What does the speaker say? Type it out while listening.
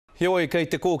Heoi kei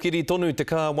te kōkiri tonu te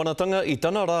kāwanatanga I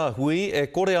tana rā hui e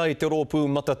kore ai te rōpū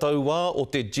matataua o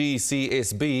te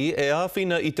GCSB e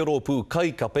āwhina I te rōpū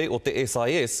kaikape o te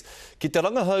SIS ki te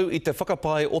rangahau I te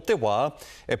whakapae o te wā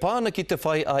e pāna ki te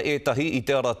whai a ētahi I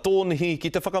te ara tōnihi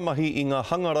ki te whakamahi I ngā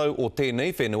hangarau o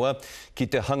tēnei whenua ki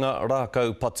te hanga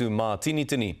rākau patu mā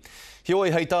tinitini.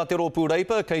 Heoi hei tā te rōpū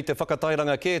reipa kei te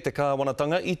whakatairanga ke te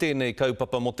kāwanatanga I tēnei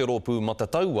kaupapa mo te rōpū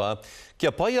matataua,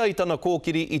 kia pai ai tana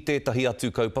kōkiri I tētahi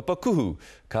atu kaupapa kuhu,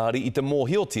 kāri I te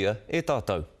mōhiotia e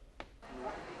tātou.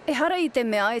 E hara I te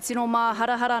mea e tino mā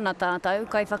harahara na tātou,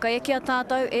 kai whakaeke a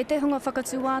tātou e te hunga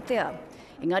whakatuātea.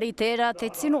 Engari tērā te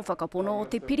tino whakapono o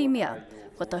te pirimia.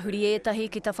 Watahuri ētahi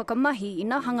ki ta whakamahi I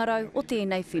ngā hangarau o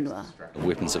tēnei whenua.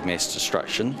 Weapons of mass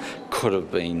destruction could have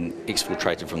been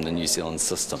exfiltrated from the New Zealand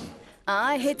system.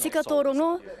 Ai, he tika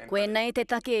tōrongo, koe nei te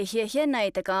take e hiahia nei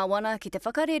te kāwana ki te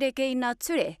whakarereke I ngā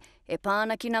ture, e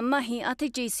pāna ki ngā mahi a te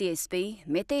GCSB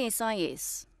me te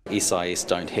SIS. SIS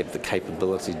don't have the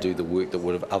capability to do the work that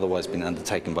would have otherwise been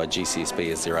undertaken by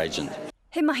GCSB as their agent.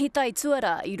 He mahi tai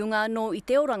tuara I runga no I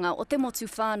te oranga o te motu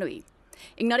whānui.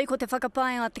 Engari ko te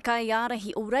whakapae a te kai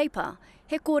ārahi o reipa,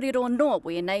 he kōrero no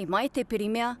e nei mai te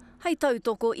pirimea, hei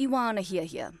tautoko I wāna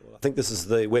hiahia. I think this is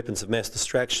the weapons of mass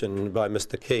distraction by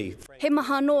Mr. Key. He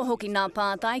maha no hoki ngā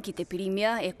pātai ki te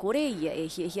pirimea e kore ia e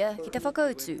hiahia ki te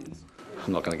whakautu.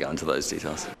 I'm not going to go into those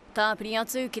details. Tāpiri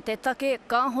atu ki te take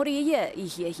kāhori ia I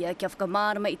hiahia kia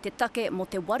whakamārama I te take mo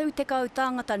te waru te kau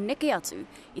tāngata neke atu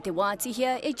I te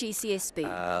wātihia e GCSB.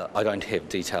 I don't have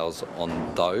details on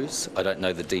those. I don't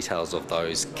know the details of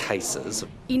those cases.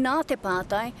 I nā te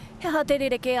pātai, he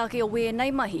haterereke ake o we nei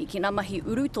mahi ki ngā mahi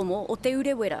urutomo o te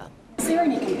urewera. Is there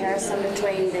any comparison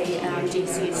between the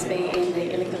GCSB and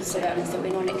the illegal surveillance that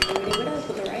went on at Urewera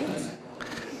with the raids?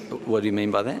 What do you mean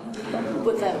by that?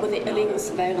 With the illegal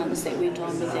surveillance that went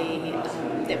on with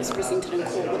that was presented in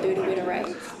court with the Urewera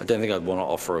raid? I don't think I'd want to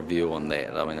offer a view on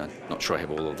that. I mean, I'm not sure I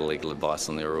have all of the legal advice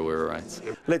on the Urewera raids.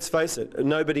 Let's face it,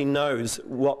 nobody knows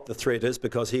what the threat is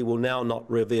because he will now not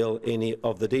reveal any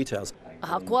of the details.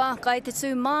 Ahakoa, kai te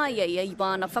tū māia I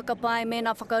wāna whakapae me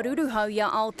nā whakaruruhau ia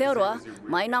Aotearoa,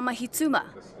 mai nā mahi tūma,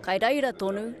 kai reira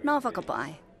tonu nā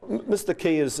whakapae. Mr.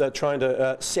 Key is trying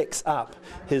to sex up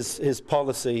his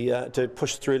policy to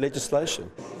push through legislation.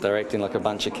 They're acting like a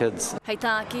bunch of kids. Hei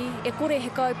tāki, e kore he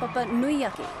kaupapa nui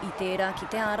ake I tērā ki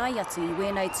te ārai atu I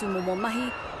wēnei tūmomo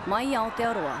mahi mai I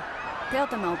Aotearoa.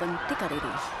 Te Melbourne, te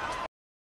karere.